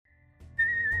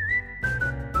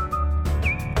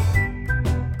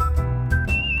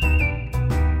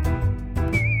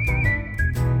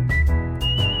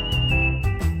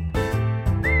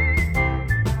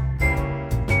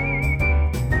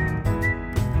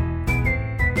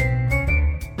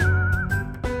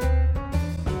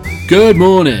Good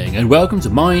morning, and welcome to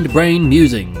Mind Brain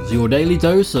Musings, your daily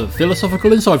dose of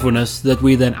philosophical insightfulness that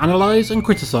we then analyse and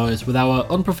criticise with our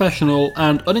unprofessional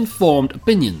and uninformed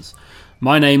opinions.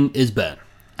 My name is Ben.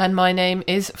 And my name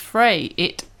is Frey.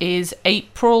 It is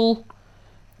April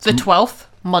the 12th,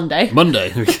 Monday.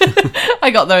 Monday.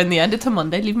 I got there in the end. It's a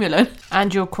Monday, leave me alone.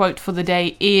 And your quote for the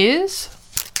day is...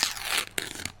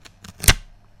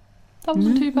 That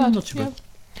wasn't too bad. Not too bad.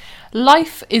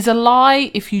 Life is a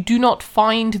lie if you do not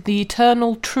find the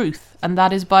eternal truth, and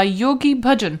that is by Yogi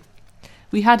Bhajan.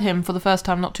 We had him for the first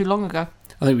time not too long ago.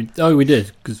 I think we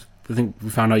did, because I think we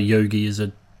found out yogi is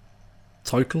a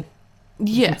title.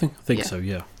 Yeah. I think so,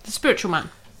 yeah. The spiritual man.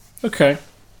 Okay.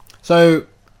 So,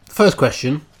 first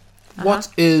question. What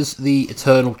is the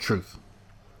eternal truth?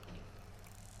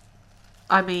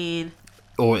 I mean...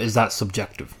 Or is that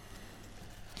subjective?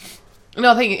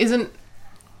 No, I think it isn't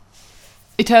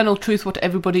eternal truth what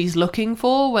everybody's looking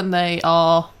for when they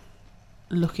are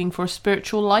looking for a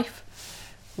spiritual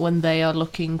life, when they are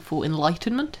looking for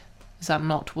enlightenment. Is that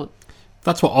not what...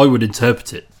 That's what I would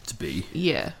interpret it to be.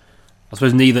 Yeah. I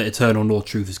suppose neither eternal nor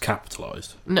truth is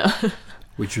capitalised. No.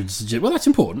 Which would suggest... Well, that's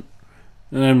important.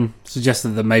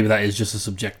 Suggesting that maybe that is just a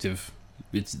subjective...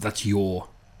 That's your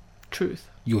Truth.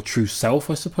 Your true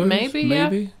self, I suppose. Maybe, yeah.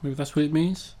 Maybe that's what it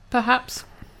means. Perhaps.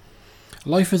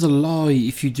 Life is a lie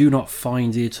if you do not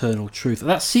find the eternal truth.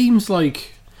 That seems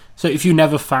like... So if you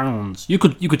never found... You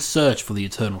could search for the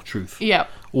eternal truth. Yeah.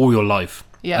 All your life.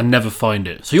 Yeah. And never find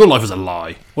it. So your life is a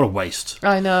lie. What a waste.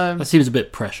 I know. That seems a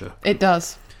bit pressure. It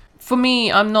does. For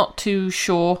me, I'm not too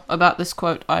sure about this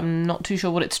quote. I'm not too sure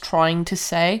what it's trying to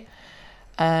say.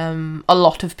 A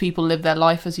lot of people live their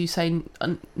life, as you say,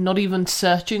 not even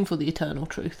searching for the eternal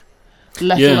truth,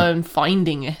 let alone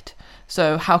finding it.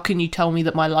 So how can you tell me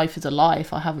that my life is a lie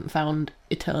if I haven't found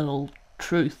eternal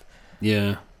truth?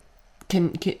 Yeah.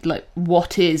 Can like,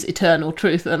 what is eternal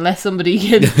truth? Unless somebody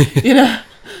can,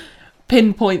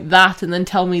 pinpoint that and then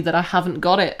tell me that I haven't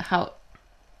got it. How?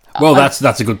 Well, that's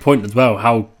a good point as well.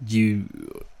 How do you...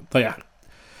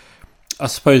 I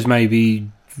suppose maybe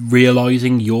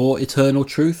realising your eternal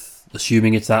truth,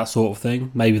 assuming it's that sort of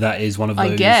thing. Maybe that is one of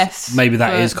those... I guess. Maybe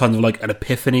that is kind of like an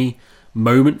epiphany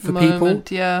moment for people.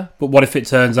 Yeah. But what if it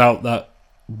turns out that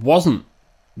wasn't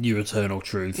your eternal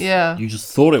truth? Yeah. You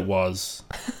just thought it was.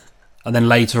 And then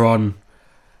later on...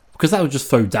 Because that would just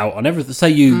throw doubt on everything. Say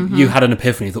you had an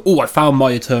epiphany, you thought, oh, I found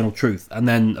my eternal truth. And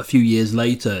then a few years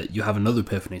later, you have another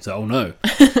epiphany. So, oh no.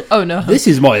 Oh no. This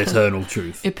is my eternal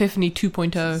truth. Epiphany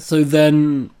 2.0. So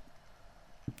then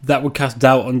that would cast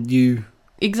doubt on you.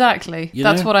 Exactly. You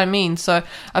That's know? what I mean. So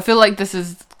I feel like this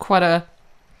is quite a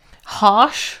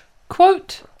harsh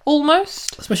quote,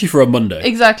 almost. Especially for a Monday.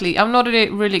 Exactly. I'm not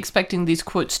really expecting these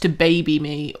quotes to baby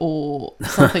me or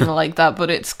something like that,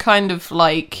 but it's kind of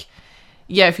like...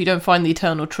 Yeah, if you don't find the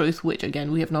eternal truth, which,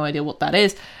 again, we have no idea what that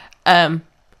is,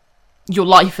 your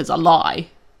life is a lie.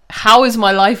 How is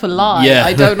my life a lie? Yeah.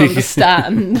 I don't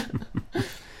understand.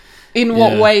 In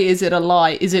what way is it a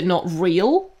lie? Is it not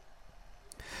real?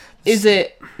 Is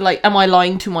it, like, am I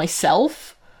lying to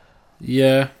myself?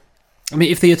 Yeah. I mean,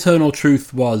 if the eternal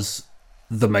truth was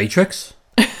The Matrix,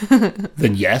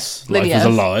 then yes, life is a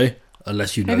lie,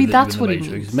 unless you know Maybe that that's you're in what The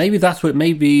he Matrix. means. Maybe that's what...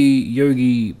 Maybe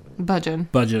Yogi... Bhajan.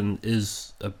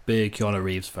 is a big Keanu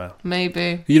Reeves fan.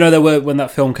 Maybe. You know, when that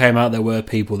film came out, there were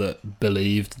people that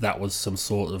believed that was some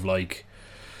sort of like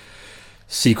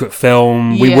secret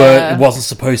film. Yeah. It wasn't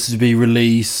supposed to be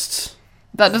released.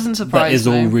 That doesn't surprise me. That is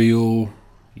all real.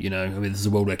 You know, I mean, this is a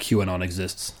world where QAnon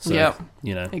exists. So, yeah.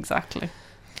 You know. Exactly.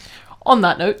 On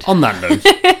that note.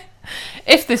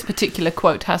 If this particular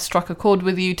quote has struck a chord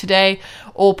with you today,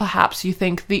 or perhaps you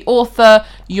think the author,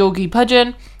 Yogi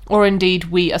Bhajan, or indeed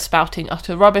we are spouting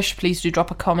utter rubbish, please do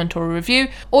drop a comment or a review,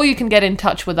 or you can get in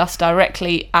touch with us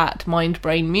directly at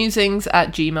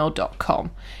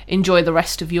mindbrainmusings@gmail.com. Enjoy the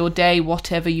rest of your day,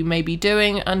 whatever you may be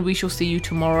doing, and we shall see you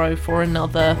tomorrow for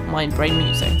another Mind Brain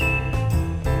Musing.